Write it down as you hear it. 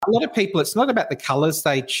A lot of people, it's not about the colours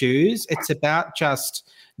they choose. It's about just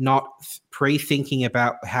not pre-thinking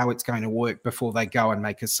about how it's going to work before they go and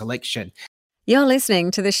make a selection. You're listening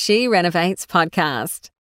to the She Renovates podcast.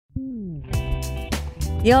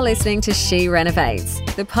 You're listening to She Renovates,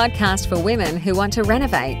 the podcast for women who want to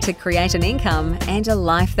renovate to create an income and a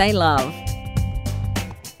life they love.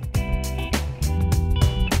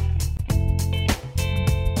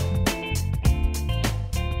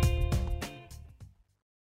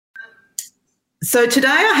 So today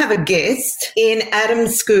I have a guest in Adam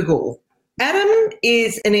Scougal. Adam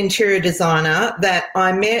is an interior designer that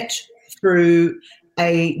I met through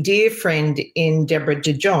a dear friend in Deborah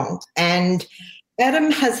De Jong, and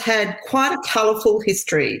Adam has had quite a colourful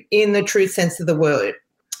history in the true sense of the word.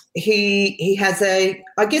 He has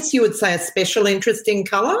I guess you would say, a special interest in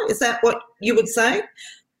colour. Is that what you would say?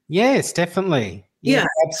 Yes, definitely. Yeah,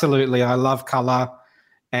 absolutely. I love colour,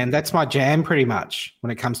 and that's my jam pretty much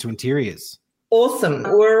when it comes to interiors. Awesome.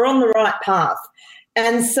 We're on the right path.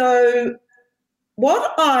 And so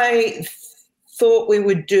what I thought we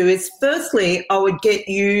would do is, firstly, I would get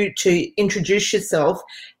you to introduce yourself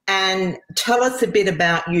and tell us a bit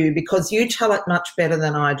about you, because you tell it much better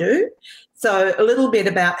than I do. So a little bit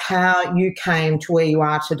about how you came to where you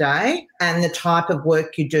are today and the type of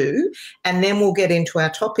work you do, and then we'll get into our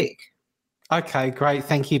topic. Okay, great.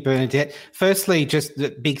 Thank you, Bernadette. Firstly, just a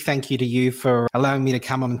big thank you to you for allowing me to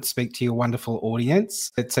come on and speak to your wonderful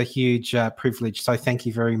audience. It's a huge privilege. So thank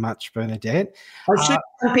you very much, Bernadette. I should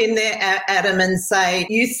jump in there, Adam, and say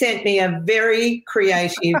you sent me a very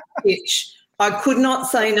creative pitch. I could not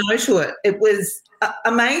say no to it. It was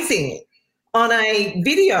amazing on a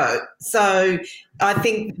video. So I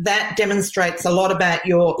think that demonstrates a lot about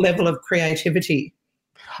your level of creativity.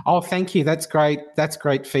 Oh, thank you. That's great. That's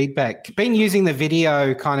great feedback. Been using the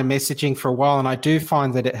video kind of messaging for a while, and I do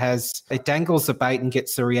find that it dangles the bait and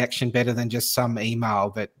gets the reaction better than just some email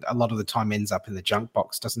that a lot of the time ends up in the junk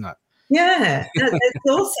box, doesn't it? Yeah, that's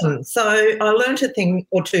awesome. So I learned a thing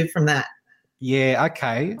or two from that. Yeah,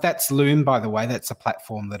 okay. That's Loom, by the way. That's a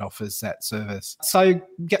platform that offers that service. So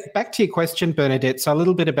get back to your question, Bernadette. So a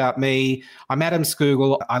little bit about me. I'm Adam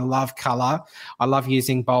Scougal. I love colour. I love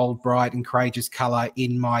using bold, bright and courageous colour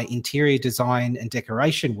in my interior design and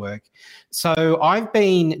decoration work. So I've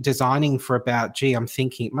been designing for about, I'm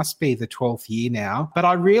thinking it must be the 12th year now. But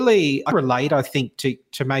I relate, I think,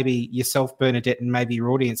 to maybe yourself, Bernadette, and maybe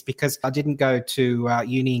your audience, because I didn't go to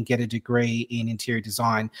uni and get a degree in interior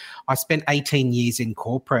design. I spent 18 years in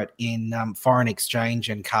corporate in foreign exchange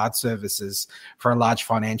and card services for a large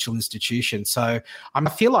financial institution. So I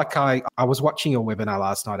feel like I was watching your webinar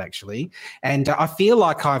last night, actually, and I feel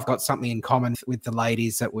like I've got something in common with the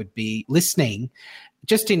ladies that would be listening.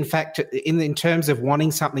 Just in fact, in terms of wanting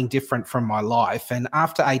something different from my life. And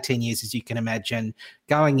after 18 years, as you can imagine,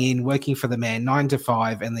 going in, working for the man 9 to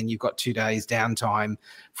 5, and then you've got 2 days downtime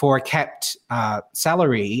for a capped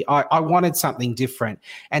salary, I wanted something different.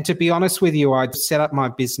 And to be honest with you, I'd set up my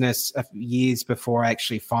business years before I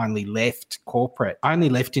actually finally left corporate. I only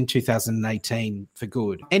left in 2018 for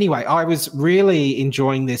good. Anyway, I was really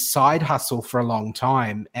enjoying this side hustle for a long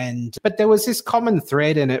time. But there was this common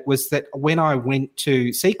thread, and it was that when I went to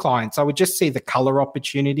see clients, I would just see the colour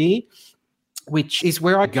opportunity, which is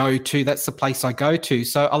where I go to. That's the place I go to.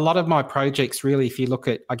 So a lot of my projects, really, if you look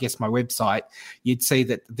at, I guess, my website, you'd see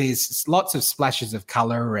that there's lots of splashes of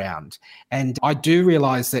colour around. And I do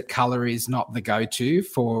realise that colour is not the go-to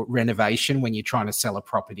for renovation when you're trying to sell a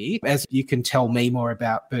property, as you can tell me more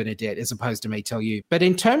about, Bernadette, as opposed to me tell you. But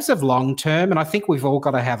in terms of long-term, and I think we've all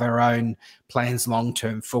got to have our own plans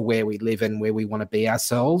long-term for where we live and where we want to be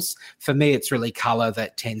ourselves. For me, it's really colour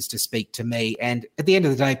that tends to speak to me. And at the end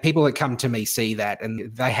of the day, people that come to me see that,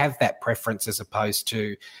 and they have that preference, as opposed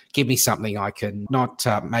to give me something I can not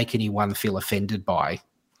make anyone feel offended by,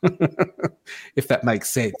 if that makes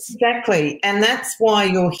sense. Exactly. And that's why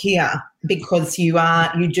you're here, because you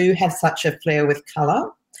do have such a flair with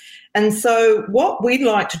colour. And so what we'd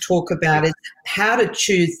like to talk about is how to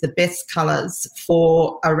choose the best colours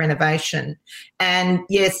for a renovation. And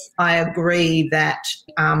yes, I agree that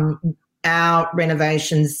our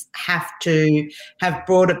renovations have to have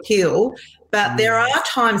broad appeal, but there are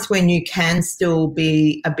times when you can still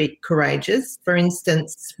be a bit courageous. For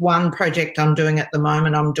instance, one project I'm doing at the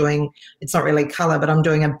moment, it's not really colour, but I'm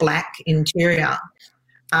doing a black interior.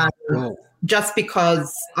 Cool. Just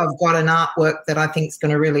because I've got an artwork that I think is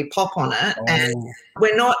going to really pop on it. And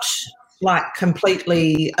we're not like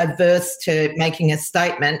completely adverse to making a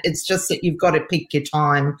statement. It's just that you've got to pick your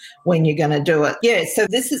time when you're going to do it. Yeah, so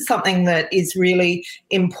this is something that is really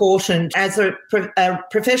important as a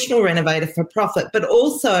professional renovator for profit, but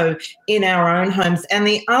also in our own homes. And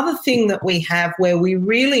the other thing that we have where we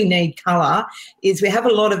really need colour is we have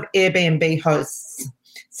a lot of Airbnb hosts.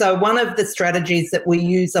 So one of the strategies that we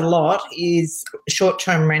use a lot is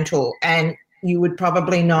short-term rental, and you would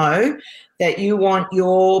probably know that you want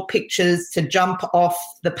your pictures to jump off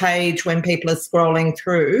the page when people are scrolling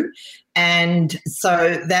through. And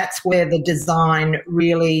so that's where the design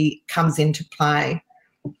really comes into play.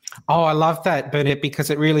 Oh, I love that, Bernadette, because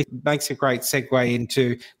it really makes a great segue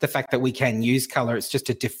into the fact that we can use colour. It's just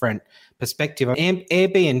a different perspective.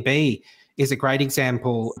 Airbnb is a great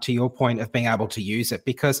example, to your point, of being able to use it,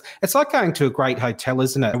 because it's like going to a great hotel,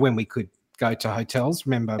 isn't it? When we could go to hotels,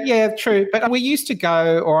 remember? Yeah, true. But we used to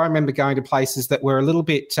go, or I remember going to places that were a little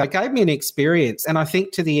bit, gave me an experience. And I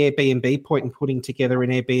think to the Airbnb point and putting together an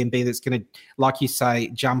Airbnb that's going to, like you say,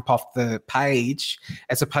 jump off the page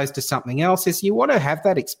as opposed to something else, is you want to have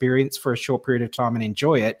that experience for a short period of time and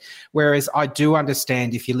enjoy it. Whereas I do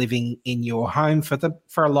understand if you're living in your home,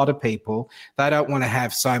 for a lot of people, they don't want to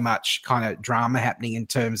have so much kind of drama happening in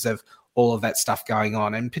terms of all of that stuff going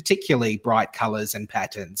on, and particularly bright colours and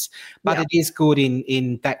patterns. But it is good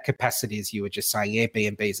in that capacity, as you were just saying.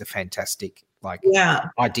 Airbnb is a fantastic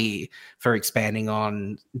idea for expanding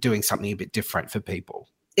on doing something a bit different for people.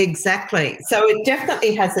 Exactly. So it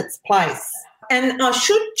definitely has its place. And I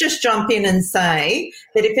should just jump in and say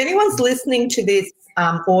that if anyone's listening to this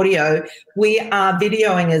audio, we are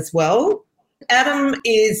videoing as well. Adam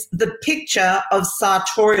is the picture of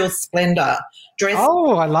sartorial splendour.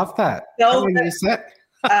 Oh, I love that. Velvet,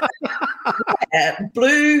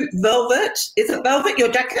 blue velvet. Is it velvet,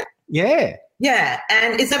 your jacket? Yeah. Yeah.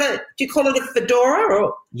 And is that do you call it a fedora?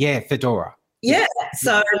 Or? Yeah, fedora. Yeah.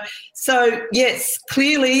 So yes,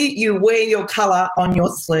 clearly you wear your colour on your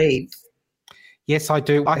sleeve. Yes, I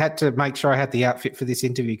do. I had to make sure I had the outfit for this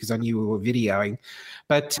interview because I knew we were videoing.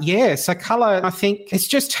 But yeah, so colour, I think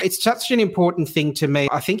it's such an important thing to me.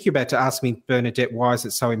 I think you're about to ask me, Bernadette, why is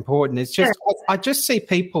it so important? It's just, I just see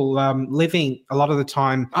people living a lot of the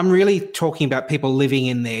time. I'm really talking about people living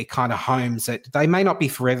in their kind of homes that they may not be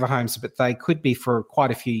forever homes, but they could be for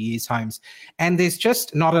quite a few years homes. And there's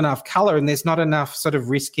just not enough colour, and there's not enough sort of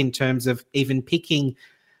risk in terms of even picking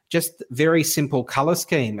just very simple colour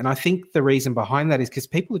scheme. And I think the reason behind that is because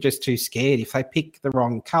people are just too scared. If they pick the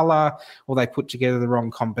wrong colour or they put together the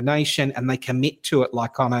wrong combination and they commit to it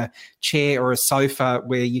like on a chair or a sofa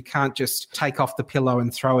where you can't just take off the pillow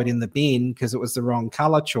and throw it in the bin because it was the wrong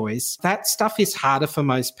colour choice, that stuff is harder for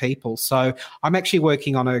most people. So I'm actually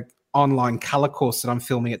working on an online colour course that I'm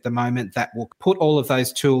filming at the moment that will put all of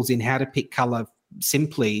those tools in how to pick colour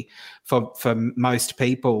simply for most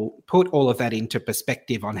people, put all of that into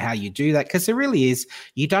perspective on how you do that, because there really is,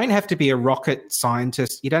 you don't have to be a rocket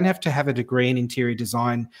scientist, you don't have to have a degree in interior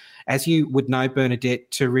design, as you would know,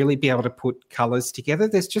 Bernadette, to really be able to put colours together.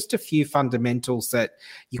 There's just a few fundamentals that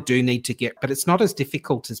you do need to get, but it's not as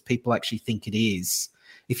difficult as people actually think it is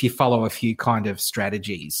if you follow a few kind of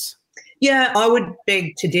strategies. Yeah, I would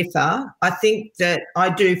beg to differ. I think that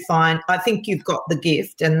I think you've got the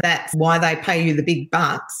gift and that's why they pay you the big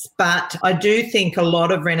bucks. But I do think a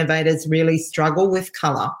lot of renovators really struggle with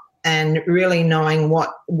colour and really knowing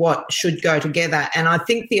what should go together. And I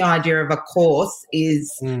think the idea of a course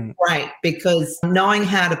is great, because knowing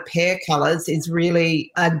how to pair colours is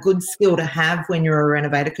really a good skill to have when you're a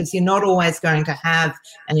renovator, because you're not always going to have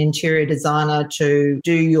an interior designer to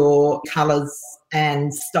do your colours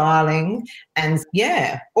and styling. And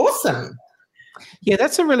yeah, awesome. Yeah,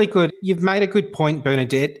 that's you've made a good point,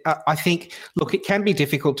 Bernadette. I think, look, it can be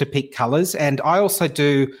difficult to pick colours, and I also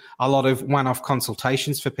do a lot of one-off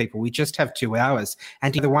consultations for people. We just have 2 hours.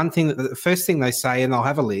 And the first thing they say, and they'll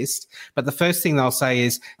have a list, but the first thing they'll say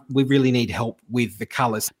is, we really need help with the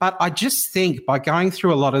colours. But I just think by going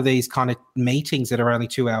through a lot of these kind of meetings that are only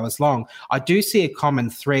 2 hours long, I do see a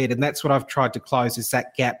common thread, and that's what I've tried to close, is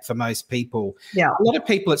that gap for most people. Yeah. A lot of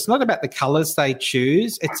people, it's not about the colours they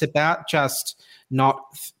choose, it's about just not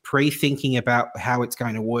pre-thinking about how it's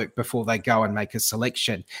going to work before they go and make a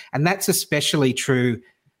selection. And that's especially true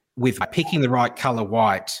with picking the right colour.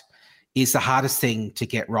 White is the hardest thing to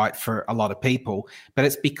get right for a lot of people, but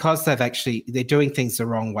it's because they're doing things the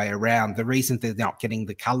wrong way around. The reason they're not getting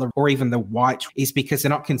the colour or even the white is because they're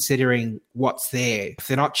not considering what's there. If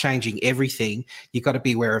they're not changing everything, you've got to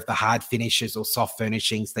be aware of the hard finishes or soft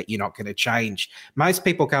furnishings that you're not going to change. Most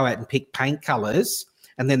people go out and pick paint colours,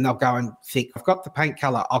 and then they'll go and think, I've got the paint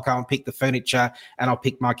colour, I'll go and pick the furniture and I'll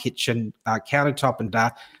pick my kitchen countertop and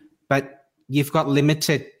but but you've got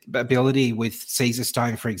limited ability with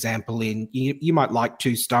Caesarstone, for example, in you might like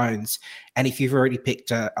two stones. And if you've already picked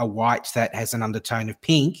a white that has an undertone of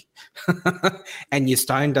pink and your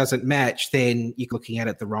stone doesn't match, then you're looking at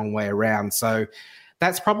it the wrong way around. So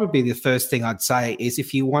that's probably the first thing I'd say is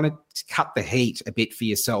if you want to cut the heat a bit for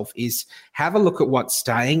yourself is have a look at what's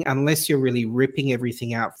staying. Unless you're really ripping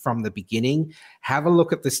everything out from the beginning, have a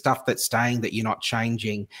look at the stuff that's staying that you're not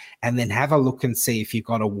changing, and then have a look and see if you've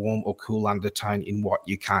got a warm or cool undertone in what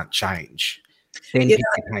you can't change. Then pick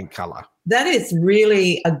your paint colour. That is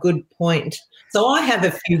really a good point. So I have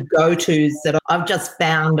a few go-tos that I've just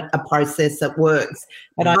found a process that works.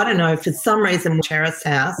 But I don't know, for some reason, Terrace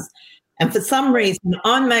House, and for some reason,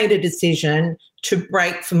 I made a decision to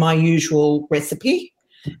break from my usual recipe,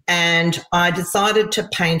 and I decided to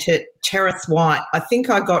paint it Terrace White. I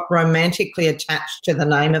think I got romantically attached to the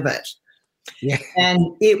name of it. Yeah.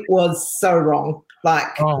 And it was so wrong.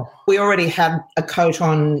 We already had a coat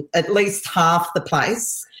on at least half the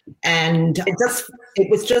place, and it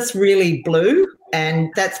was just really blue,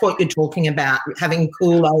 and that's what you're talking about, having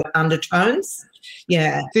cool undertones.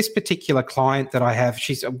 Yeah. This particular client that I have,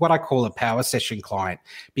 she's what I call a power session client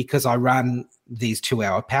because I run these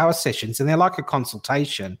 2-hour power sessions and they're like a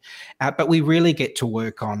consultation, but we really get to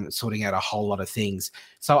work on sorting out a whole lot of things.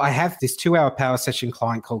 So I have this 2-hour power session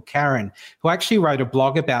client called Karen who actually wrote a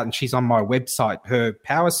blog about, and she's on my website, her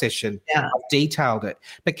power session. Yeah. I've detailed it.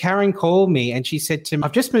 But Karen called me and she said to me,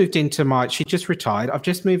 she just retired. I've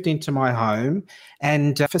just moved into my home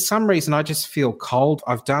and for some reason I just feel cold.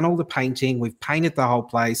 I've done all the painting. We've painted the whole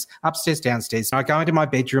place, upstairs, downstairs. I go into my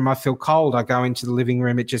bedroom, I feel cold. I go into the living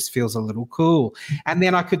room, it just feels a little cool. And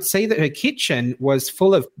then I could see that her kitchen was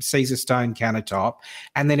full of Caesarstone countertop,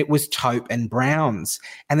 and then it was taupe and browns.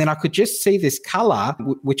 And then I could just see this colour,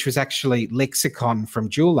 which was actually Lexicon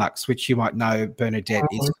from Dulux, which you might know, Bernadette,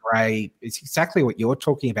 is grey. It's exactly what you're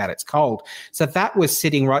talking about. It's cold. So that was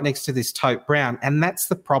sitting right next to this taupe brown. And that's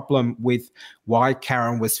the problem with why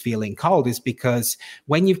Karen was feeling cold, is because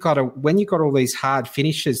when you've got all these hard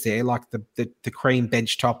finishes there, like the cream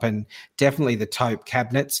bench top and definitely the taupe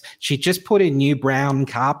cabinets, she just put in new brown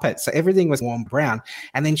carpet. So everything was warm brown.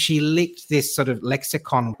 And then she licked this sort of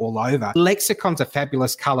Lexicon all over. Lexicon's a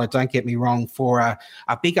fabulous colour, don't get me wrong, for a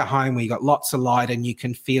bigger home where you got lots of light and you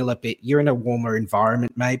can feel you're in a warmer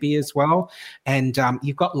environment maybe as well. And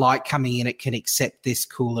you've got light coming in, it can accept this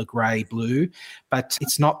cooler grey blue, but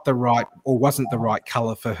it's not the right, or wasn't the right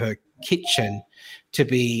colour for her kitchen to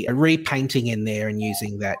be repainting in there and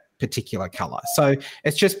using that particular colour. So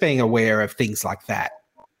it's just being aware of things like that.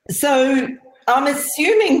 So I'm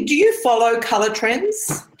assuming, do you follow colour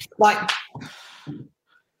trends? Like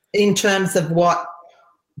in terms of what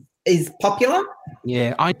is popular?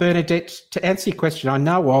 Yeah, Bernadette, to answer your question, I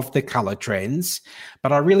know of the colour trends,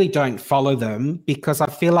 but I really don't follow them because I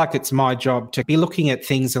feel like it's my job to be looking at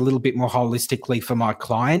things a little bit more holistically for my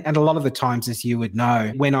client. And a lot of the times, as you would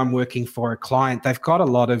know, when I'm working for a client, they've got a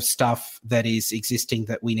lot of stuff that is existing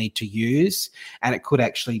that we need to use. And it could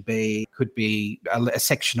actually be a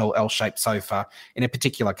sectional L-shaped sofa in a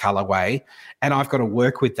particular colourway. And I've got to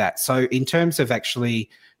work with that. So in terms of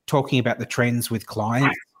actually talking about the trends with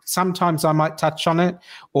clients, sometimes I might touch on it,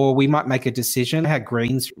 or we might make a decision. How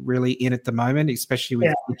green's really in at the moment, especially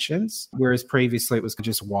with kitchens, whereas previously it was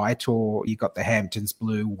just white, or you got the Hamptons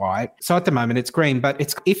blue, white. So at the moment it's green, but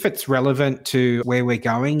if it's relevant to where we're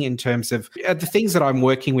going in terms of the things that I'm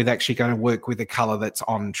working with, actually going to work with a colour that's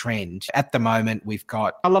on trend. At the moment, we've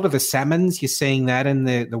got a lot of the salmons. You're seeing that in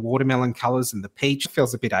the watermelon colours, and the peach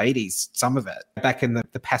feels a bit 80s, some of it, back in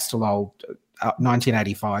the pastel old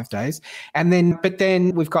 1985 days. But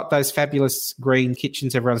then we've got those fabulous green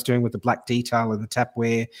kitchens everyone's doing with the black detail and the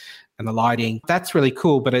tapware and the lighting. That's really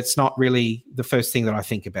cool, but it's not really the first thing that I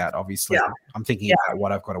think about, obviously. Yeah. I'm thinking about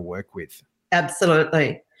what I've got to work with.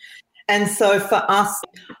 Absolutely. And so for us,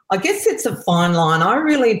 I guess it's a fine line. I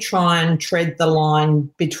really try and tread the line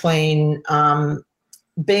between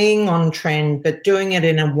being on trend, but doing it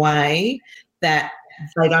in a way that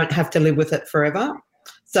they don't have to live with it forever.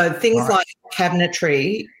 So things like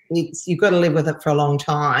cabinetry, you've got to live with it for a long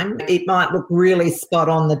time. It might look really spot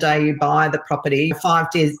on the day you buy the property. 5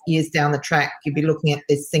 years down the track, you'd be looking at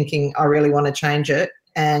this thinking, I really want to change it.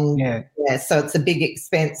 And so it's a big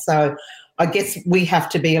expense. So I guess we have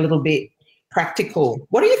to be a little bit practical.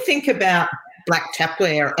 What do you think about black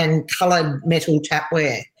tapware and coloured metal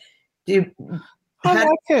tapware? I like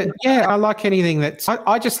it. Yeah, I like anything that's...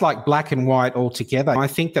 I just like black and white altogether. I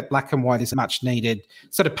think that black and white is a much needed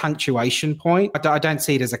sort of punctuation point. I don't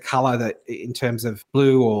see it as a colour that in terms of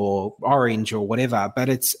blue or orange or whatever, but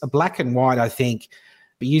it's a black and white, I think,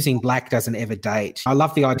 using black doesn't ever date. I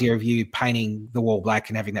love the idea of you painting the wall black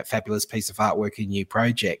and having that fabulous piece of artwork in your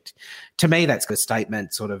project. To me, that's a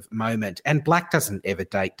statement sort of moment. And black doesn't ever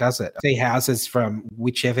date, does it? I see houses from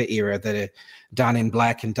whichever era that are done in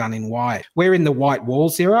black and done in white. We're in the white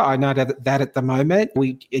walls era. I know that at the moment.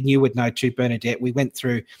 And you would know too, Bernadette, we went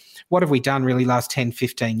through, what have we done really last 10,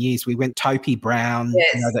 15 years? We went taupey brown,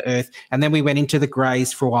 yes. The earth, and then we went into the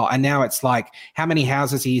greys for a while. And now it's like, how many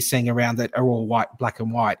houses are you seeing around that are all white, black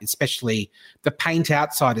and white, especially the paint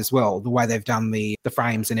outside as well, the way they've done the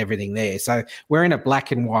frames and everything there. So we're in a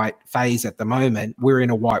black and white phase at the moment. We're in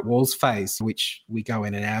a white walls phase, which we go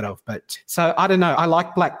in and out of. But so I don't know. I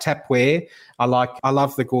like black tapware. I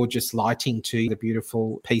love the gorgeous lighting too, the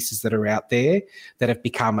beautiful pieces that are out there that have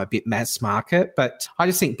become a bit mass market. But I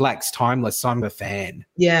just think black's timeless. I'm a fan.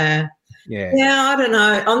 Yeah. I don't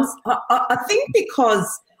know. I think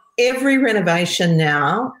because every renovation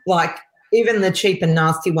now, like even the cheap and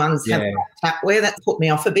nasty ones have black tapware. That's put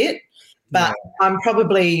me off a bit. But I'm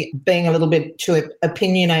probably being a little bit too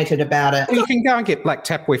opinionated about it. Well, you can go and get black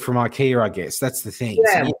tapware from IKEA, I guess. That's the thing.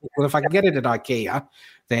 Yeah. So well, if I can get it at IKEA,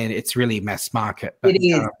 then it's really mass market. But, it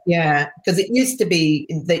is, because it used to be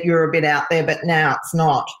that you're a bit out there, but now it's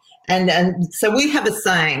not. And so we have a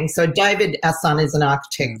saying. So David, our son, is an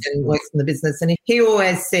architect and works in the business. And he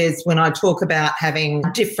always says, when I talk about having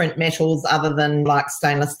different metals other than like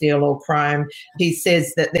stainless steel or chrome, he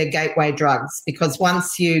says that they're gateway drugs, because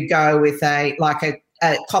once you go with a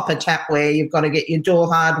copper tapware, you've got to get your door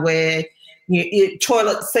hardware, your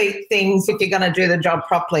toilet seat things if you're going to do the job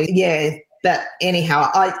properly. Yeah. But anyhow,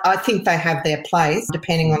 I think they have their place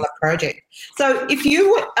depending on the project. So if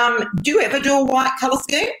you do you ever do a white colour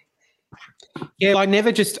scheme? Yeah, I never,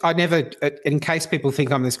 in case people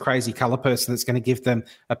think I'm this crazy colour person that's going to give them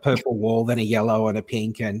a purple wall, then a yellow and a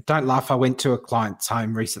pink. And don't laugh, I went to a client's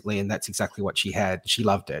home recently and that's exactly what she had. She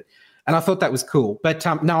loved it. And I thought that was cool. But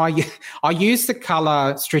no, I use the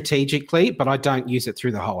colour strategically, but I don't use it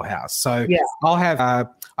through the whole house. So I'll have,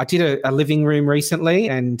 I did a living room recently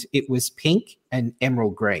and it was pink and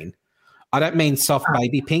emerald green. I don't mean soft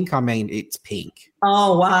baby pink. I mean it's pink.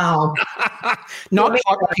 Oh, wow. Not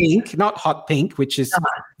hot pink, which is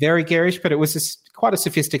very garish, but it was quite a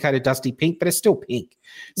sophisticated dusty pink, but it's still pink.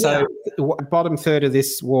 So the bottom third of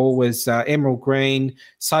this wall was emerald green,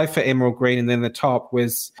 sofa emerald green, and then the top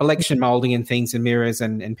was election moulding and things and mirrors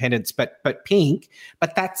and pendants, but pink.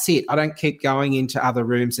 But that's it. I don't keep going into other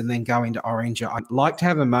rooms and then go into orange. I like to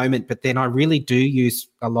have a moment, but then I really do use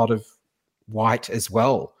a lot of white as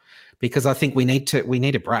well, because I think we need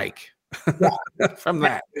a break from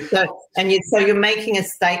that. So you're making a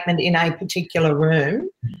statement in a particular room,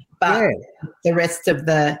 but the rest of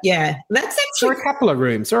that's actually or a couple of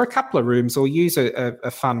rooms, or use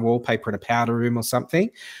a fun wallpaper in a powder room or something.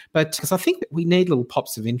 But because I think that we need little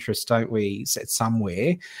pops of interest, don't we,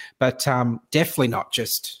 somewhere? But definitely not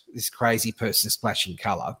just this crazy person splashing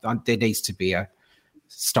colour. There needs to be a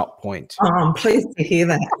stop point. Oh, I'm pleased to hear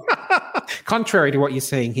that. Contrary to what you're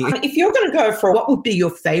seeing here. If you're going to go for what would be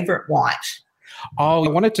your favourite white? Oh, I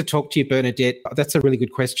wanted to talk to you, Bernadette. That's a really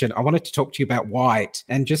good question. I wanted to talk to you about white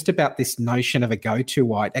and just about this notion of a go-to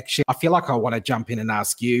white. Actually, I feel like I want to jump in and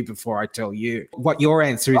ask you before I tell you what your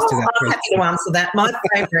answer is to that question. I'm happy to answer that. My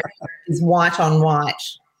favourite is white on white.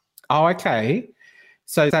 Oh, okay.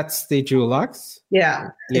 So that's the Dulux? Yeah.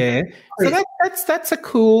 Yeah. So that's a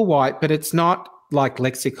cool white, but it's not like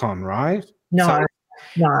Lexicon, right? No.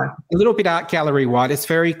 A little bit art gallery white. It's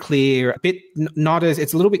very clear,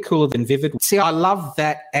 it's a little bit cooler than Vivid. See, I love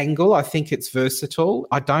that angle. I think it's versatile.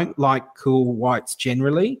 I don't like cool whites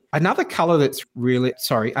generally. Another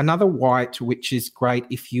white, which is great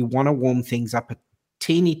if you want to warm things up a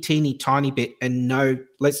teeny, tiny bit. And no,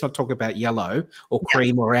 let's not talk about yellow or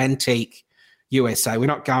cream or antique USA. We're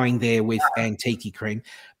not going there with antique cream,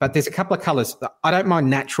 but there's a couple of colours. I don't mind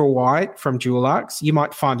natural white from Dulux. You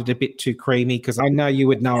might find it a bit too creamy because I know you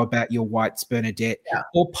would know about your whites, Bernadette. Yeah.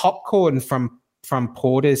 Or popcorn from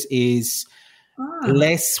Porter's is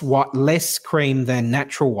less cream than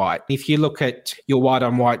natural white. If you look at your white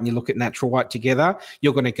on white and you look at natural white together,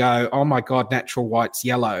 you're going to go, oh my God, natural white's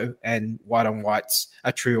yellow and white on white's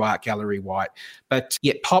a true art gallery white. But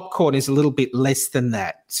popcorn is a little bit less than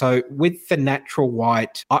that. So with the natural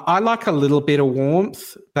white, I like a little bit of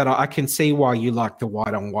warmth, but I can see why you like the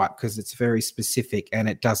white on white because it's very specific and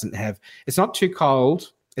it's not too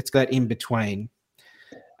cold. It's that in between.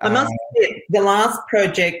 I must admit, the last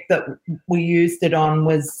project that we used it on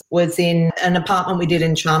was in an apartment we did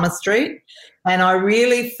in Chalmers Street, and I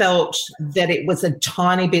really felt that it was a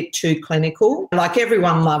tiny bit too clinical. Like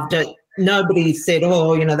everyone loved it, nobody said,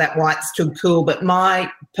 oh, that white's too cool. But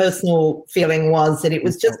my personal feeling was that it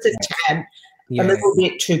was just a tad, a little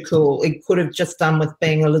bit too cool. It could have just done with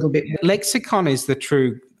being a little bit. Lexicon is the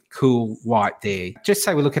true cool white there. Just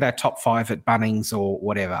say we look at our top 5 at Bunnings or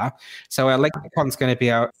whatever. So our Lexicon's going to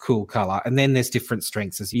be our cool colour. And then there's different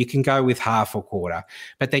strengths. You can go with half or quarter.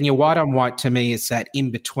 But then your white on white to me is that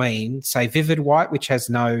in between, say vivid white, which has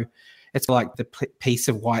no, it's like the piece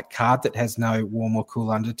of white card that has no warm or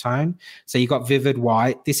cool undertone. So you've got vivid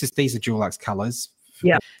white. These are Dulux colours.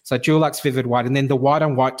 Yeah. So Dulux Vivid White. And then the white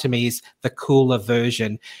on white to me is the cooler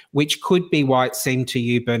version, which could be why it seemed to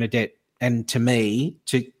you, Bernadette, and to me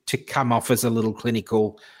to come off as a little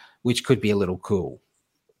clinical, which could be a little cool.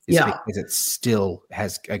 Because it still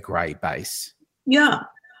has a grey base. Yeah.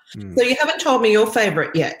 So you haven't told me your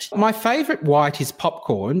favourite yet. My favourite white is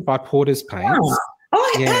Popcorn by Porter's Paints.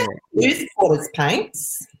 I have used Porter's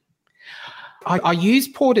Paints. I use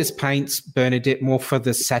Porter's Paints, Bernadette, more for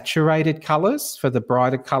the saturated colours, for the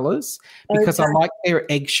brighter colours, because I like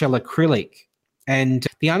their eggshell acrylic. And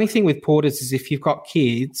the only thing with Porter's is if you've got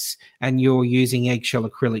kids and you're using eggshell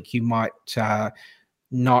acrylic, you might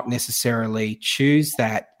not necessarily choose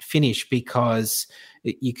that finish because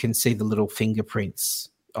you can see the little fingerprints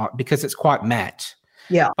because it's quite matte.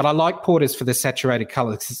 Yeah. But I like Porter's for the saturated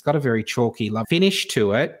colour because it's got a very chalky finish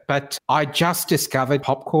to it. But I just discovered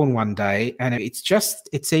Popcorn one day and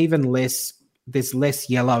it's even less, there's less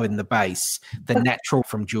yellow in the base than natural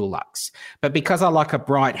from Dulux. But because I like a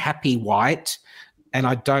bright, happy white and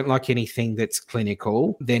I don't like anything that's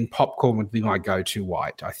clinical, then Popcorn would be my go-to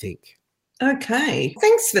white, I think. Okay.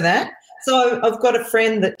 Thanks for that. So I've got a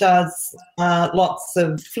friend that does lots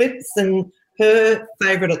of flips and her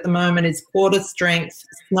favourite at the moment is quarter strength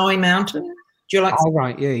Snowy Mountain. Do you like? Oh,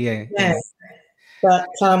 right. Yeah. But,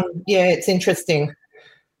 it's interesting.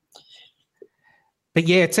 But,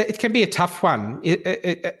 yeah, it can be a tough one.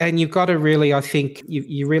 And you've got to really, I think,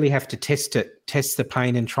 you really have to test the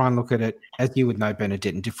paint and try and look at it, as you would know,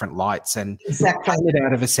 Bernadette, in different lights and paint it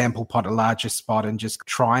out of a sample pot, a larger spot, and just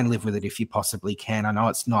try and live with it if you possibly can. I know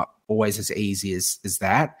it's not always as easy as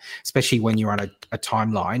that, especially when you're on a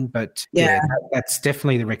timeline. But, that's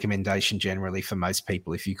definitely the recommendation generally for most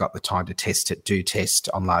people. If you've got the time to test it, do test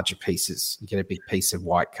on larger pieces. You get a big piece of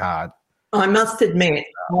white card. I must admit,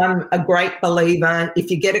 I'm a great believer. If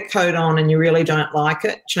you get a coat on and you really don't like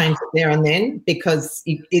it, change it there and then because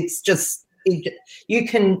it's just you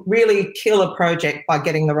can really kill a project by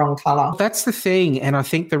getting the wrong colour. That's the thing, and I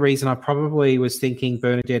think the reason I probably was thinking,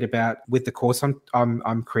 Bernadette, about with the course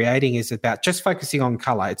I'm creating is about just focusing on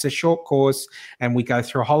colour. It's a short course, and we go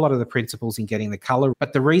through a whole lot of the principles in getting the colour.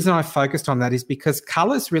 But the reason I focused on that is because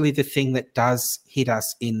colour is really the thing that does hit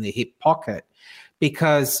us in the hip pocket.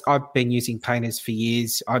 Because I've been using painters for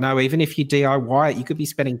years. I know even if you DIY it, you could be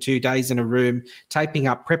spending 2 days in a room, taping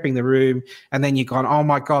up, prepping the room, and then you've gone, oh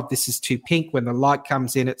my God, this is too pink. When the light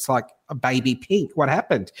comes in, it's like a baby pink. What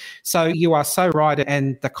happened? So you are so right.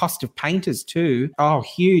 And the cost of painters too,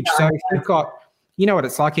 huge. So if you've got, you know what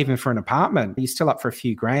it's like even for an apartment, you're still up for a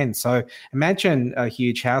few grand. So imagine a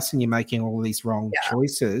huge house and you're making all these wrong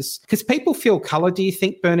choices. Because people feel colour, do you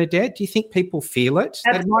think, Bernadette? Do you think people feel it?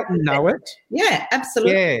 Absolutely. They might know it. Yeah,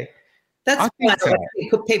 absolutely. Yeah. That's why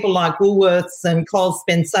people like Woolworths and Coles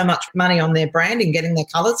spend so much money on their branding, getting their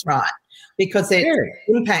colours right, because it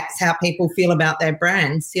impacts how people feel about their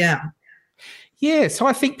brands. Yeah. Yeah, so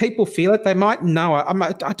I think people feel it. They might know it.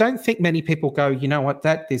 I don't think many people go, you know what,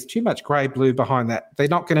 there's too much grey blue behind that. They're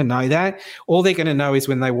not going to know that. All they're going to know is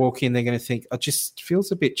when they walk in, they're going to think, it just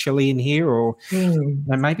feels a bit chilly in here, or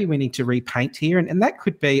maybe we need to repaint here. And that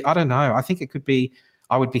could be, I don't know, I think it could be,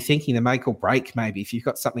 I would be thinking the make or break maybe if you've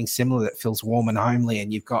got something similar that feels warm and homely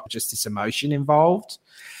and you've got just this emotion involved.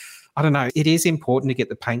 I don't know. It is important to get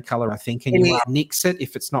the paint colour, I think, and you nix it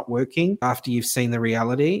if it's not working after you've seen the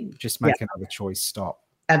reality. Just make another choice. Stop.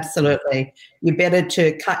 Absolutely. You're better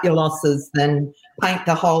to cut your losses than paint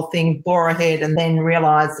the whole thing, bore ahead, and then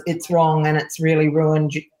realise it's wrong and it's really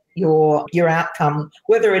ruined your outcome,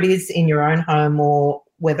 whether it is in your own home or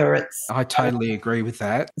whether it's... I totally agree with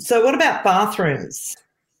that. So what about bathrooms?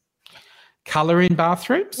 Colour in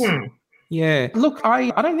bathrooms? Yeah. Look, I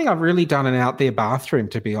don't think I've really done an out there bathroom,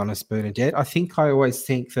 to be honest, Bernadette. I always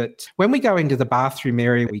think that when we go into the bathroom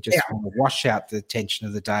area, we just want to wash out the tension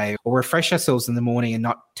of the day or refresh ourselves in the morning and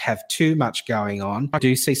not have too much going on. I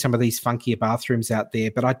do see some of these funkier bathrooms out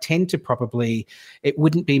there, but I tend to it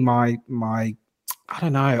wouldn't be my I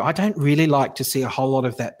don't know. I don't really like to see a whole lot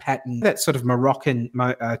of that pattern, that sort of Moroccan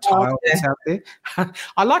tile that's out there.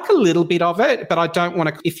 I like a little bit of it, but I don't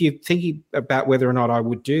want to, if you're thinking about whether or not I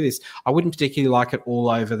would do this, I wouldn't particularly like it all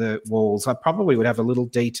over the walls. I probably would have a little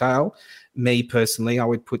detail. Me personally, I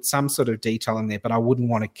would put some sort of detail in there, but I wouldn't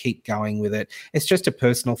want to keep going with it. It's just a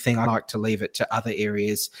personal thing. I like to leave it to other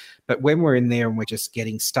areas. But when we're in there and we're just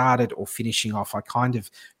getting started or finishing off, I kind of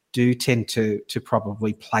do tend to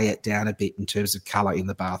probably play it down a bit in terms of colour in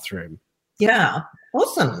the bathroom. Yeah,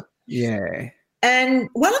 awesome. Yeah. And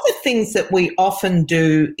one of the things that we often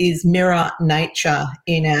do is mirror nature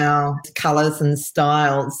in our colours and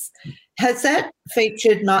styles. Has that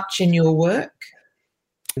featured much in your work?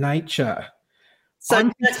 Nature.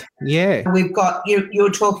 So yeah. We've got,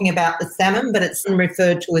 you're talking about the salmon, but it's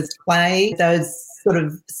referred to as clay, those sort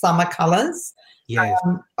of summer colours. Yeah.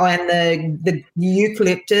 And the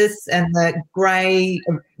eucalyptus and the grey,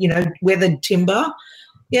 weathered timber.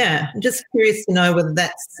 Yeah, I'm just curious to know whether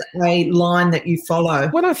that's a line that you follow.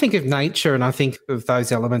 When I think of nature and I think of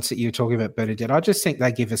those elements that you're talking about, Bernadette, I just think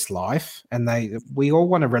they give us life, and we all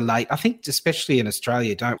want to relate. I think especially in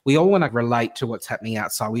Australia, we all want to relate to what's happening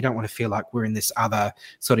outside. We don't want to feel like we're in this other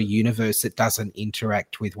sort of universe that doesn't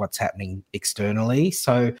interact with what's happening externally.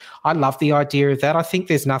 So I love the idea of that. I think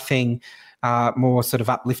there's nothing more sort of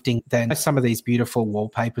uplifting than some of these beautiful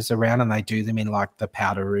wallpapers around, and they do them in like the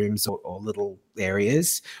powder rooms or little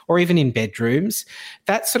areas, or even in bedrooms.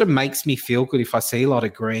 That sort of makes me feel good if I see a lot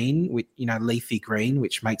of green, with, leafy green,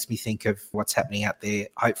 which makes me think of what's happening out there,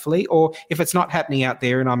 hopefully. Or if it's not happening out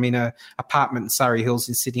there and I'm in an apartment in Surrey Hills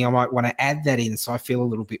in Sydney, I might want to add that in so I feel a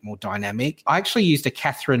little bit more dynamic. I actually used a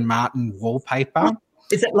Catherine Martin wallpaper.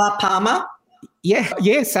 Is it La Palma? Yeah,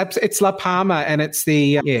 yes, it's La Palma, and it's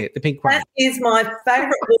the pink one. That is my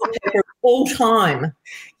favourite wallpaper of all time.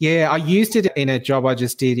 Yeah, I used it in a job I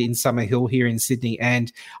just did in Summer Hill here in Sydney,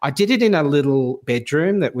 and I did it in a little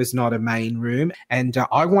bedroom that was not a main room, and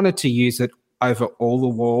I wanted to use it over all the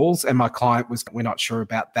walls, and my client we're not sure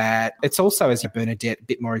about that. It's also, as a Bernadette, a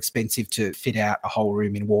bit more expensive to fit out a whole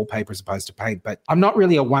room in wallpaper as opposed to paint. But I'm not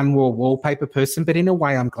really a one-wall wallpaper person, but in a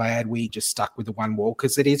way I'm glad we just stuck with the one wall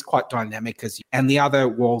because it is quite dynamic. And the other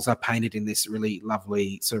walls are painted in this really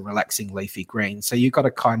lovely sort of relaxing leafy green. So you've got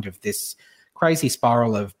a kind of this crazy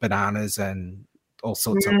spiral of bananas and all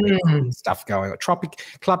sorts of stuff going on.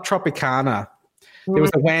 Club Tropicana. There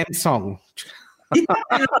was a Wham song.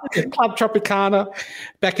 Club Tropicana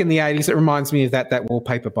back in the 80s. It reminds me of that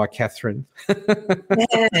wallpaper by Catherine.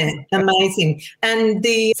 Yeah, amazing. And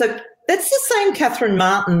so that's the same Catherine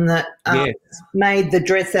Martin that made the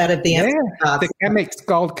dress out of the the Amex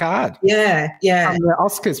gold card. Yeah. The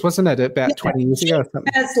Oscars, wasn't it, about 20 years ago or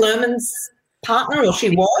something? Baz Luhrmann's partner, or she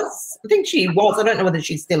was. I think she was. I don't know whether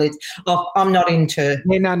she still is. Oh, I'm not into.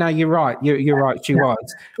 Yeah, no, you're right. You're right. She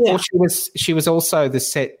was. Yeah. Or she was also the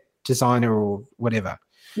set designer or whatever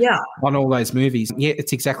on all those movies. Yeah,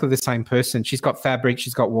 it's exactly the same person. She's got fabric,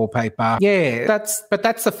 she's got wallpaper. Yeah, that's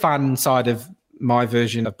the fun side of my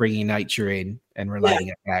version of bringing nature in and relating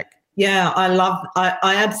it back. Yeah,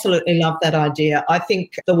 I absolutely love that idea. I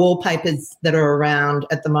think the wallpapers that are around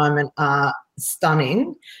at the moment are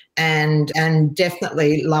stunning, and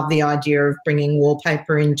definitely love the idea of bringing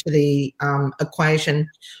wallpaper into the equation.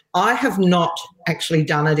 I have not actually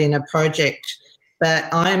done it in a project,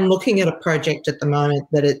 but I'm looking at a project at the moment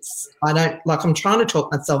that I'm trying to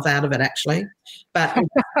talk myself out of it actually, but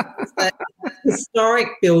it's a historic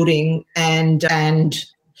building, and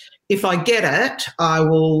if I get it,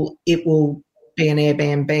 it will be an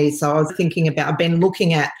Airbnb. So I was thinking I've been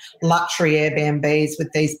looking at luxury Airbnbs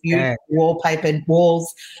with these beautiful wallpapered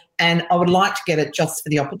walls, and I would like to get it just for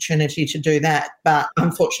the opportunity to do that. But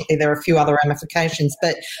unfortunately, there are a few other ramifications.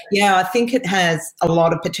 But yeah, I think it has a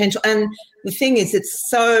lot of potential. And the thing is, it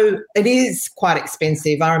is quite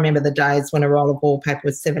expensive. I remember the days when a roll of wallpaper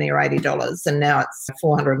was $70 or $80, and now it's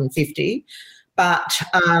 $450.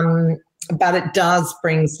 But it does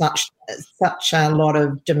bring such a lot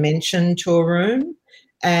of dimension to a room.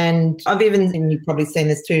 And you've probably seen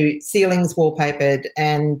this too, ceilings wallpapered,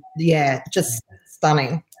 and just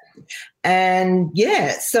stunning. And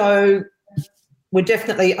so we're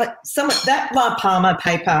definitely that La Palma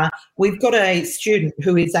paper. We've got a student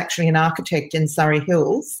who is actually an architect in Surrey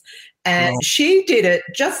Hills, and she did it.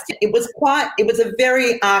 It was a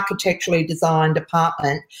very architecturally designed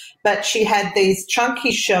apartment, but she had these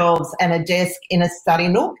chunky shelves and a desk in a study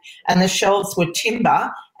nook, and the shelves were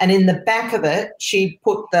timber. And in the back of it, she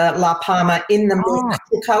put the La Palma in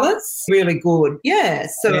the colours. Really good. Yeah.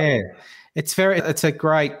 So. Yeah. It's a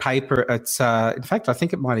great paper. It's in fact, I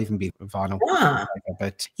think it might even be vinyl paper,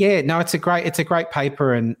 but yeah, no, it's a great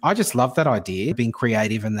paper, and I just love that idea, being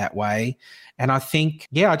creative in that way. And I think,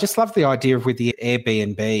 I just love the idea of with the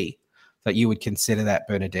Airbnb that you would consider that,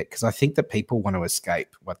 Bernadette, because I think that people want to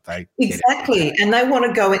escape what they exactly, and they want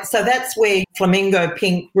to go in. So that's where flamingo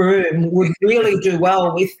pink room would really do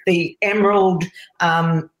well with the emerald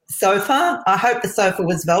sofa. I hope the sofa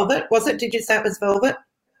was velvet. Was it? Did you say it was velvet?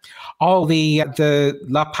 Oh, the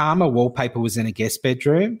La Palma wallpaper was in a guest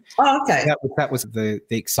bedroom. Oh, okay. That was the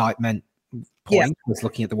excitement point, was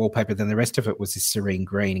looking at the wallpaper. Then the rest of it was this serene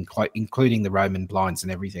green, including the Roman blinds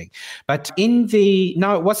and everything. But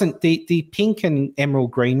it wasn't the pink and emerald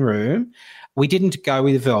green room. We didn't go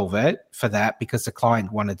with velvet for that because the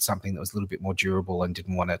client wanted something that was a little bit more durable and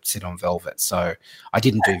didn't want to sit on velvet. So I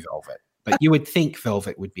didn't do velvet. But you would think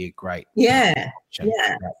velvet would be a great option for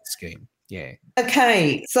that scheme. Yeah.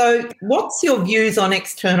 Okay, so what's your views on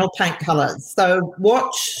external paint colours? So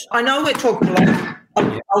I know we're talking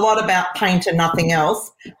a lot about paint and nothing else,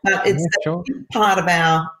 but it's a big part of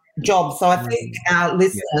our job. So I think our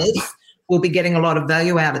listeners will be getting a lot of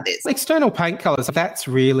value out of this. External paint colours, that's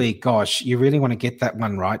really, gosh, you really want to get that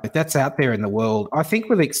one right. But that's out there in the world. I think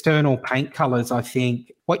with external paint colours, I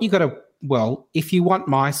think what you got to, if you want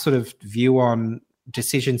my sort of view on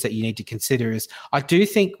decisions that you need to consider is, I do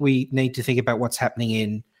think we need to think about what's happening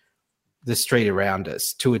in the street around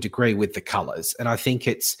us to a degree with the colours. And I think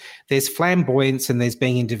there's flamboyance and there's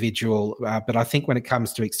being individual, but I think when it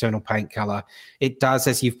comes to external paint colour, it does,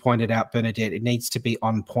 as you've pointed out, Bernadette, it needs to be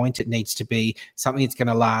on point. It needs to be something that's going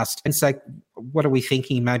to last. And so what are we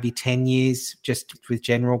thinking, maybe 10 years just with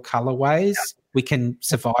general colourways? Yeah. We can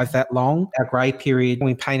survive that long. Our grey period,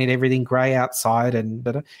 we painted everything grey outside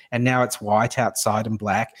and now it's white outside and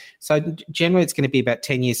black. So generally it's going to be about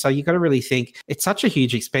 10 years. So you've got to really think, it's such a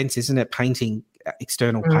huge expense, isn't it, painting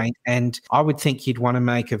external paint? And I would think you'd want to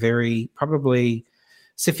make a very probably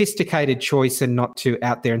sophisticated choice and not too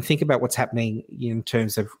out there, and think about what's happening in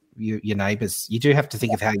terms of your neighbours. You do have to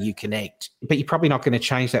think of how you connect, but you're probably not going to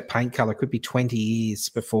change that paint colour. It could be 20 years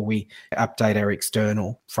before we update our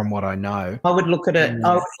external, from what I know. I would look at it,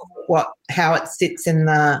 how it sits in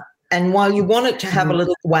and while you want it to have a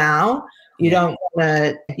little wow, you don't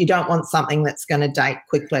want something that's going to date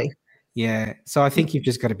quickly. Yeah. So I think you've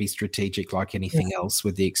just got to be strategic like anything else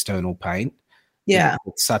with the external paint. Yeah.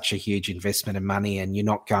 It's such a huge investment of money, and you're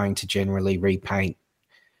not going to generally repaint.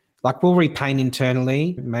 Like, we'll repaint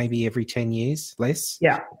internally maybe every 10 years, less.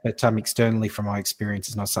 Yeah. But externally, from my experience,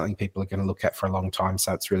 is not something people are going to look at for a long time.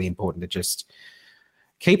 So it's really important to just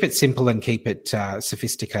keep it simple and keep it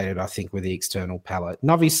sophisticated, I think, with the external palette.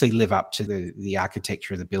 And obviously live up to the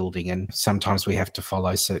architecture of the building. And sometimes we have to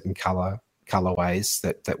follow certain colorways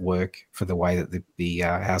that work for the way that the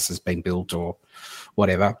house has been built, or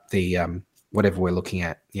whatever, whatever we're looking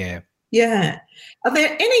at. Yeah. Yeah. Are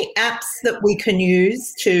there any apps that we can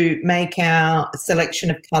use to make our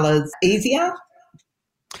selection of colours easier?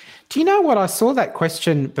 Do you know what? I saw that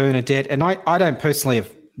question, Bernadette, and I don't personally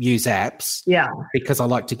use apps because I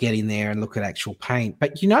like to get in there and look at actual paint.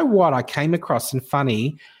 But you know what I came across, and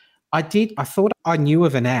funny, I thought I knew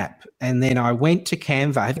of an app, and then I went to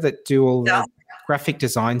Canva that do all the graphic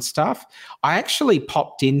design stuff. I actually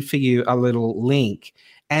popped in for you a little link.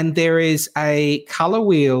 And there is a color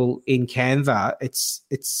wheel in Canva. It's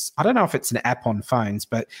I don't know if it's an app on phones,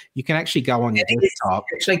 but you can actually go on your desktop.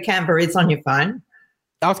 Actually, Canva is on your phone.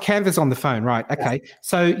 Oh, Canva's on the phone, right? Okay.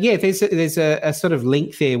 Yeah. So there's a sort of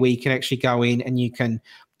link there where you can actually go in and you can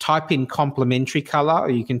type in complementary color, or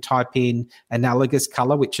you can type in analogous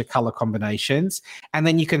color, which are color combinations. And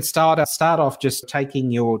then you can start off just taking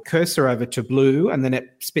your cursor over to blue, and then it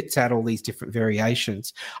spits out all these different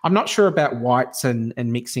variations. I'm not sure about whites and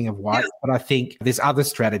mixing of whites, but I think there's other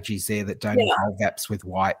strategies there that don't involve apps with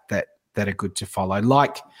white that are good to follow,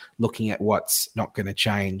 like looking at what's not going to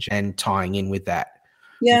change and tying in with that.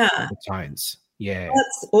 Yeah. With the tones. Yeah.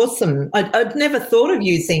 That's awesome. I'd never thought of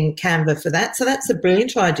using Canva for that, so that's a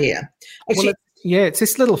brilliant idea. Actually, it's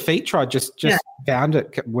this little feature. I just found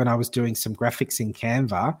it when I was doing some graphics in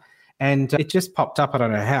Canva, and it just popped up. I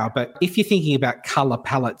don't know how, but if you're thinking about color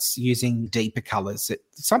palettes using deeper colors,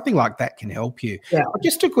 something like that can help you. Yeah.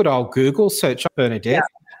 Just a good old Google search, Bernadette. Yeah.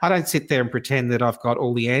 I don't sit there and pretend that I've got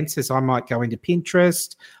all the answers. I might go into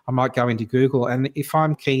Pinterest, I might go into Google, and if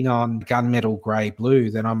I'm keen on gunmetal grey blue,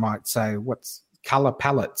 then I might say, what's color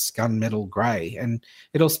palettes, gunmetal grey, and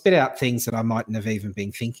it'll spit out things that I mightn't have even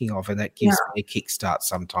been thinking of, and that gives me a kickstart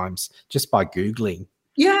sometimes just by Googling.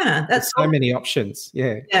 Yeah, there's so many options.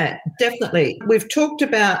 Yeah, definitely. We've talked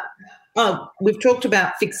about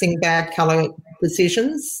fixing bad color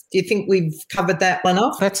decisions. Do you think we've covered that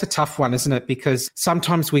enough? That's a tough one, isn't it? Because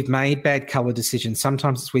sometimes we've made bad colour decisions.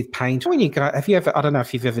 Sometimes it's with paint. When you go, have you ever, I don't know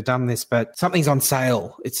if you've ever done this, but something's on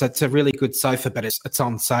sale. It's a really good sofa, but it's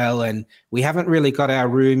on sale and we haven't really got our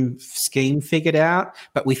room scheme figured out,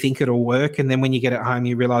 but we think it'll work. And then when you get it home,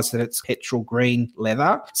 you realise that it's petrol green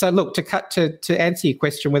leather. So look, to answer your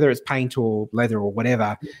question, whether it's paint or leather or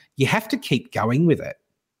whatever, you have to keep going with it.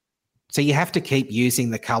 So you have to keep using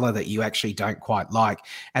the colour that you actually don't quite like.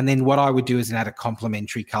 And then what I would do is add a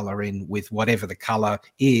complementary colour in with whatever the colour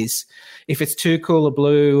is. If it's too cool a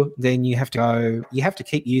blue, then you have to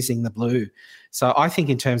keep using the blue. So I think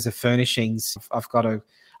in terms of furnishings,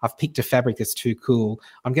 I've picked a fabric that's too cool.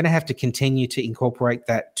 I'm going to have to continue to incorporate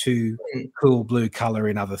that too cool blue colour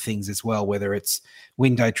in other things as well, whether it's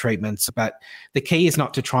window treatments. But the key is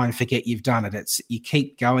not to try and forget you've done it. It's you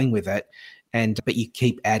keep going with it. But you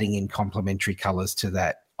keep adding in complementary colours to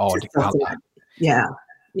that odd colour. Yeah.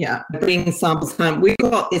 Bringing samples home. We've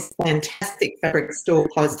got this fantastic fabric store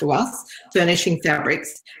close to us, furnishing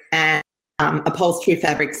fabrics and upholstery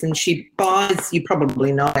fabrics. And she buys, you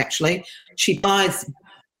probably know actually, she buys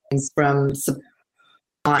things from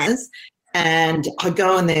suppliers. And I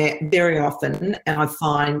go in there very often and I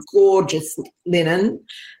find gorgeous linen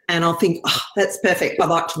and I'll think, oh, that's perfect. I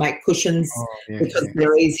like to make cushions because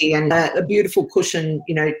they're easy and a beautiful cushion,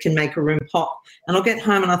 can make a room pop. And I'll get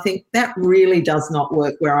home and I think that really does not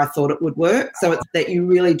work where I thought it would work. So it's that you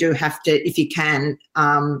really do have to, if you can,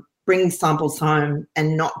 bring samples home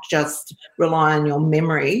and not just rely on your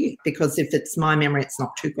memory, because if it's my memory, it's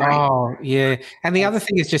not too great. Oh, yeah. And the other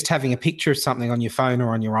thing is just having a picture of something on your phone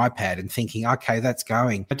or on your iPad and thinking, okay, that's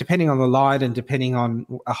going. But depending on the light and depending on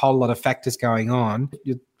a whole lot of factors going on,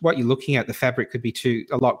 what you're looking at, the fabric could be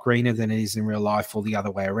a lot greener than it is in real life or the other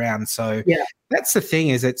way around. So that's the thing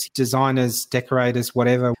is it's designers, decorators,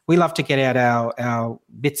 whatever. We love to get out our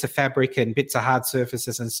bits of fabric and bits of hard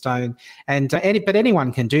surfaces and stone. But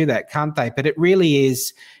anyone can do that, can't they? But it really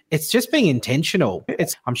is, it's just being intentional.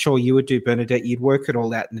 I'm sure you would do, Bernadette, you'd work it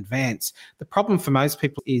all out in advance. The problem for most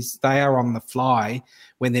people is they are on the fly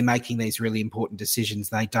when they're making these really important decisions.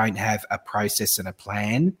 They don't have a process and a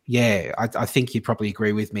plan. Yeah, I think you'd probably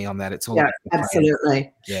agree with me on that. It's all about the plan.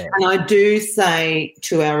 Absolutely. Yeah. And I do say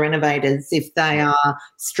to our renovators, if they are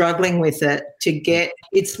struggling with it,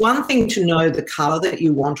 it's one thing to know the colour that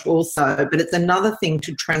you want also, but it's another thing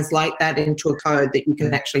to translate that into a code that you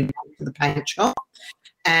can actually take to the paint shop.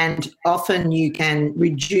 And often you can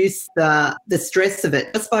reduce the stress of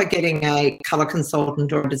it just by getting a colour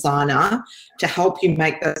consultant or a designer to help you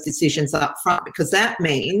make those decisions up front, because that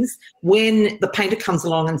means when the painter comes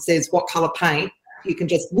along and says, what colour paint, you can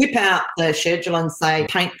just whip out the schedule and say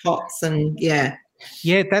paint pots and Yeah,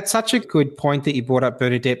 that's such a good point that you brought up,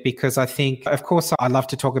 Bernadette, because I think, of course, I love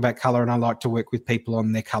to talk about colour and I like to work with people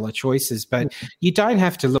on their colour choices, but you don't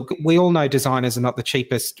have to look. We all know designers are not the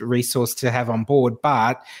cheapest resource to have on board,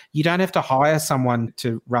 but you don't have to hire someone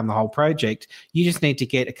to run the whole project. You just need to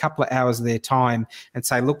get a couple of hours of their time and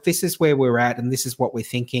say, look, this is where we're at and this is what we're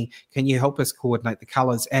thinking. Can you help us coordinate the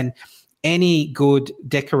colours? And any good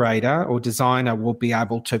decorator or designer will be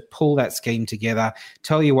able to pull that scheme together,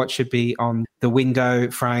 tell you what should be on the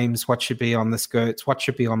window frames, what should be on the skirts, what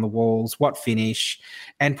should be on the walls, what finish,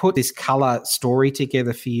 and put this colour story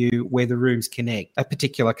together for you where the rooms connect. A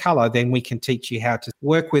particular colour, then we can teach you how to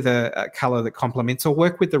work with a colour that complements or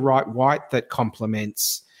work with the right white that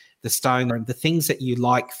complements the stone and the things that you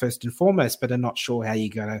like first and foremost, but are not sure how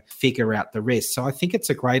you're going to figure out the rest. So I think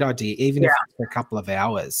it's a great idea, even if it's for a couple of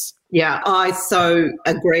hours. Yeah, I so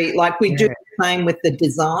agree. Like we do the same with the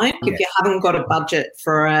design. If you haven't got a budget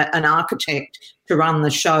for an architect to run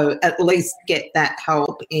the show, at least get that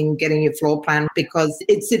help in getting your floor plan, because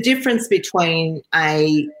it's a difference between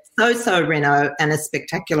a so-so reno and a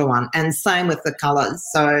spectacular one, and same with the colours.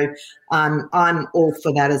 So I'm all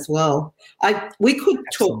for that as well. We could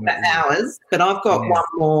talk for hours, but I've got one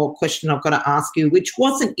more question I've got to ask you, which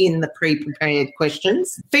wasn't in the pre-prepared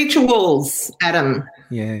questions. Feature walls, Adam.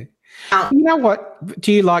 Yeah. You know what?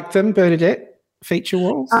 Do you like them, Bernadette? Feature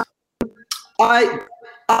walls? I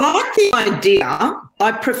like the idea.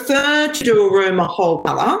 I prefer to do a room a whole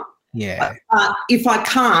colour. Yeah. If I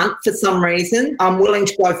can't, for some reason, I'm willing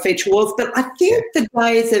to go feature walls. But I think the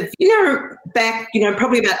days of, back,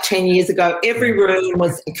 probably about 10 years ago, every room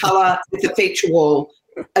was a colour with a feature wall,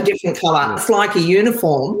 a different colour. It's like a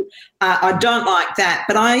uniform. I don't like that,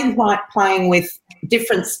 but I like playing with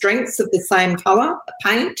different strengths of the same colour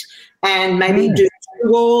paint and maybe do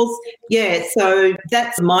walls. Yeah, so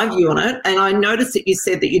that's my view on it. And I noticed that you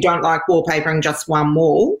said that you don't like wallpapering just one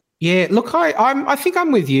wall. Yeah, look, I think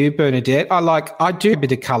I'm with you, Bernadette. I do a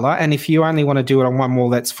bit of colour, and if you only want to do it on one wall,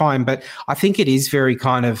 that's fine. But I think it is very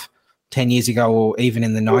kind of 10 years ago or even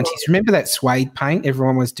in the 90s. Remember that suede paint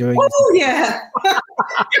everyone was doing? Oh, yeah.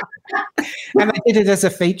 And they did it as a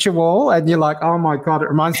feature wall, and you're like, oh my God, it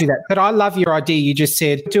reminds me of that. But I love your idea. You just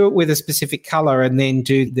said do it with a specific colour and then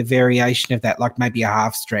do the variation of that, like maybe a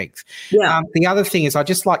half strength. Yeah. The other thing is I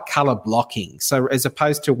just like colour blocking. So as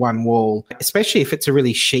opposed to one wall, especially if it's a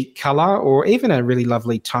really chic colour or even a really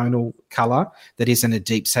lovely tonal colour that isn't a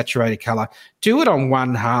deep saturated colour, do it on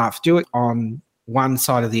one half, do it on one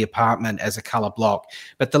side of the apartment as a colour block.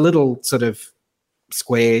 But the little sort of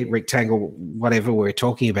square, rectangle, whatever we're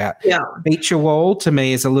talking about. Yeah. Feature wall to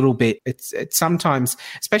me is a little bit, it's sometimes,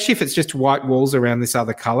 especially if it's just white walls around this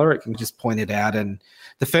other colour, it can just point it out, and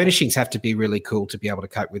the furnishings have to be really cool to be able to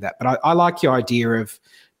cope with that. But I like your idea of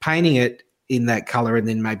painting it in that colour and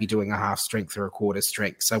then maybe doing a half strength or a quarter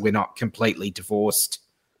strength so we're not completely divorced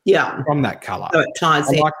from that colour. So it ties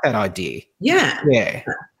in. I like that idea. Yeah. Yeah.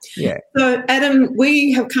 Yeah. So, Adam,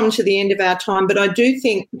 we have come to the end of our time, but I do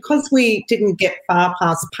think because we didn't get far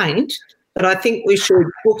past paint, but I think we should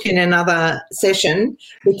book in another session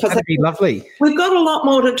because that'd be lovely. We've got a lot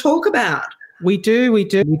more to talk about. We do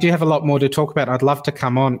have a lot more to talk about. I'd love to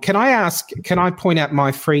come on. Can I point out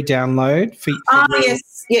my free download for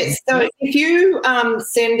Yes. So if you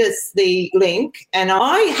send us the link, and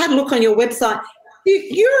I had a look on your website,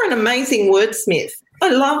 you're an amazing wordsmith. I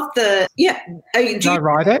love Did I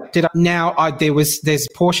write it? There's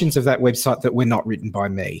portions of that website that were not written by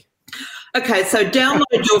me. Okay, so download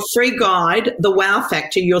your free guide, The Wow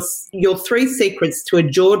Factor, your 3 secrets to a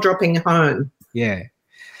jaw-dropping home. Yeah.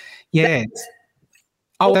 Yeah.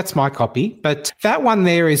 That's my copy. But that one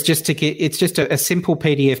there is just it's just a simple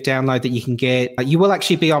PDF download that you can get. You will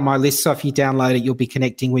actually be on my list. So if you download it, you'll be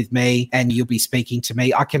connecting with me and you'll be speaking to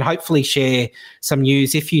me. I can hopefully share some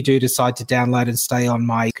news if you do decide to download and stay on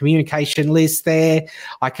my communication list there.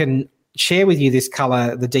 I can share with you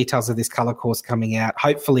the details of this colour course coming out,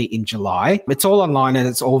 hopefully in July. It's all online and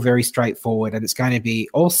it's all very straightforward, and it's going to be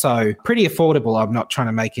also pretty affordable. I'm not trying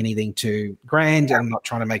to make anything too grand. I'm not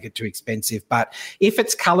trying to make it too expensive. But if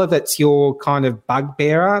it's colour that's your kind of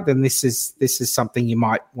bugbearer, then this is something you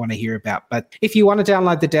might want to hear about. But if you want to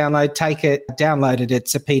download take it, download it.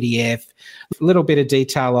 It's a PDF, a little bit of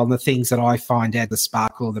detail on the things that I find add the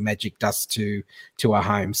sparkle or the magic dust to a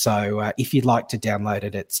home. So if you'd like to download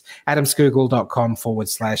it, it's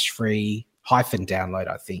adamsgoogle.com/free-download,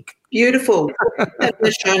 I think. Beautiful. Thank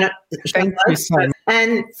you so much.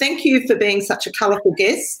 And thank you for being such a colourful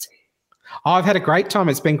guest. I've had a great time.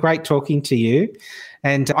 It's been great talking to you.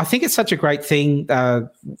 And I think it's such a great thing,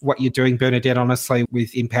 what you're doing, Bernadette, honestly,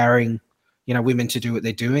 with empowering women to do what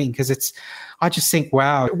they're doing, because I just think,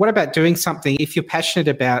 wow, what about doing something if you're passionate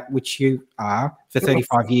about, which you are for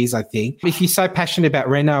 35 years, I think. If you're so passionate about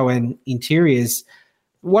reno and interiors,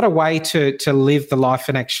 what a way to live the life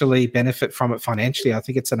and actually benefit from it financially. I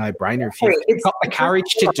think it's a no-brainer if you've got the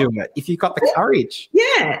courage to do it, if you've got the courage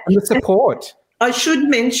and the support. I should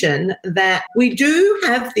mention that we do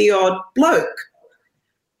have the odd bloke.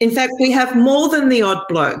 In fact, we have more than the odd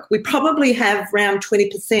bloke. We probably have around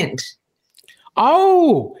 20%.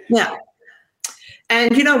 Oh. Yeah.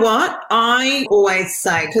 And you know what? I always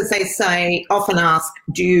say, because they often ask,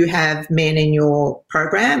 do you have men in your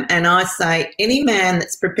program? And I say, any man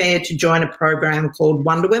that's prepared to join a program called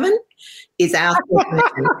Wonder Women is our man.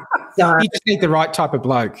 So, you just need the right type of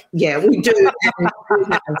bloke. Yeah, we do.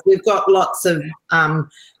 We've got lots of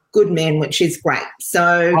good men, which is great.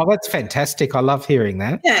 So, that's fantastic. I love hearing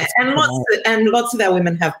that. Yeah, and lots of our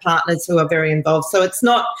women have partners who are very involved. So it's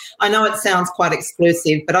not. I know it sounds quite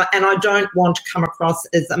exclusive, but I don't want to come across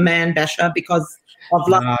as a man basher, because I've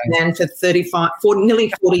loved a man for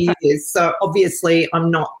nearly 40 years. So obviously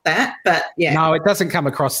I'm not that. But yeah, no, it doesn't come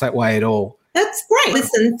across that way at all. That's great.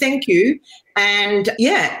 Listen, thank you, and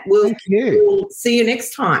we'll see you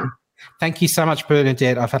next time. Thank you so much,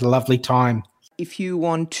 Bernadette. I've had a lovely time. If you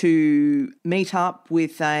want to meet up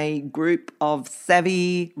with a group of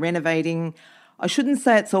savvy renovating, I shouldn't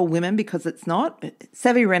say it's all women because it's not,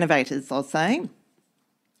 savvy renovators, I'll say,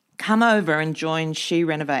 come over and join She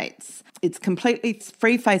Renovates. It's completely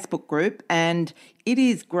free Facebook group and it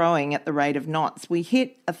is growing at the rate of knots. We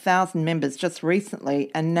hit 1,000 members just recently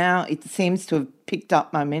and now it seems to have picked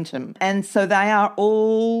up momentum. And so they are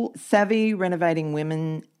all savvy renovating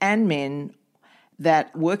women and men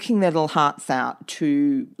that working their little hearts out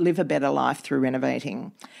to live a better life through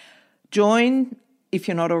renovating. Join if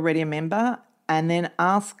you're not already a member, and then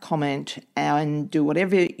ask, comment, and do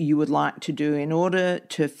whatever you would like to do in order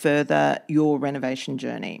to further your renovation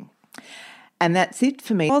journey. And that's it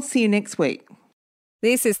for me. I'll see you next week.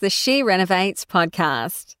 This is the She Renovates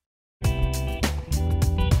podcast.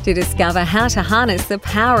 To discover how to harness the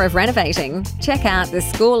power of renovating, check out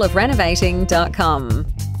theschoolofrenovating.com.